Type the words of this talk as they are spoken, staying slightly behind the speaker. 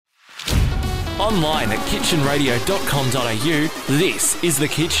Online at kitchenradio.com.au, this is The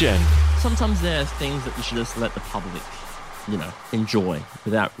Kitchen. Sometimes there are things that you should just let the public, enjoy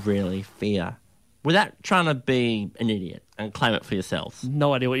without really fear. Without trying to be an idiot and claim it for yourselves.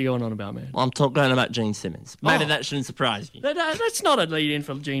 No idea what you're going on about, man. I'm talking about Gene Simmons. Maybe that shouldn't surprise you. That's not a lead-in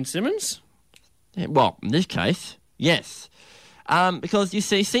for Gene Simmons. Yeah, well, in this case, yes. Because you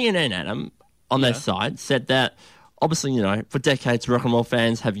see, CNN, Adam, on their side, said that, obviously, for decades, rock and roll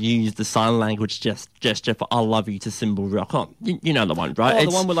fans have used the sign language gesture for I love you to symbol rock on. You know the one, right? Oh,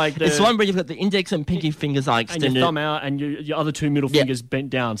 the one with it's the one where you've got the index and pinky fingers extended. And your thumb out and your other two middle fingers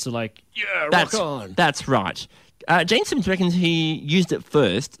bent down. So rock on. That's right. Gene Simmons reckons he used it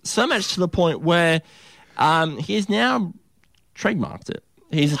first, so much to the point where he has now trademarked it.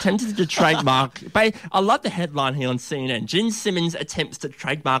 He's attempted to trademark... I love the headline here on CNN. Gene Simmons attempts to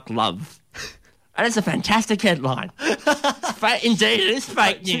trademark love. And it's a fantastic headline. Indeed, it is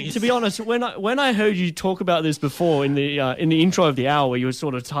fake news. To be honest, when I heard you talk about this before in the intro of the hour, where you were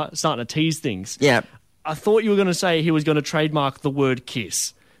sort of starting to tease things, I thought you were going to say he was going to trademark the word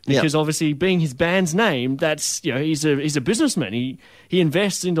kiss, because obviously, being his band's name, that's he's a businessman. He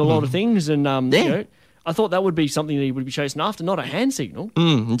invests into a lot of things, and I thought that would be something that he would be chasing after, not a hand signal.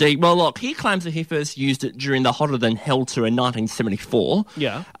 Indeed. Well, look, he claims that he first used it during the Hotter Than Hell tour in 1974.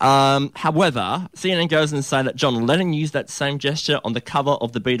 Yeah. However, CNN goes on to say that John Lennon used that same gesture on the cover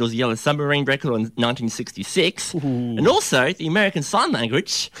of the Beatles' Yellow Submarine record in 1966. Ooh. And also, the American Sign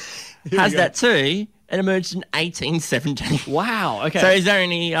Language has that too. It emerged in 1817. Wow, okay. So he's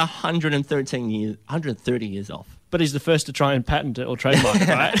only 130 years off. But he's the first to try and patent it or trademark it,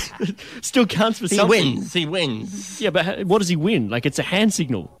 right? Still counts for something. He wins. Yeah, but what does he win? Like, it's a hand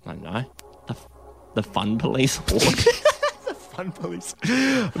signal. I don't know. The Fun Police Award. The Fun Police.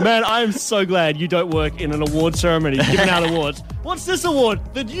 Man, I am so glad you don't work in an award ceremony giving out awards. What's this award?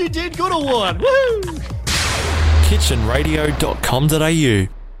 The You Did Good Award. Woo!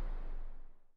 kitchenradio.com.au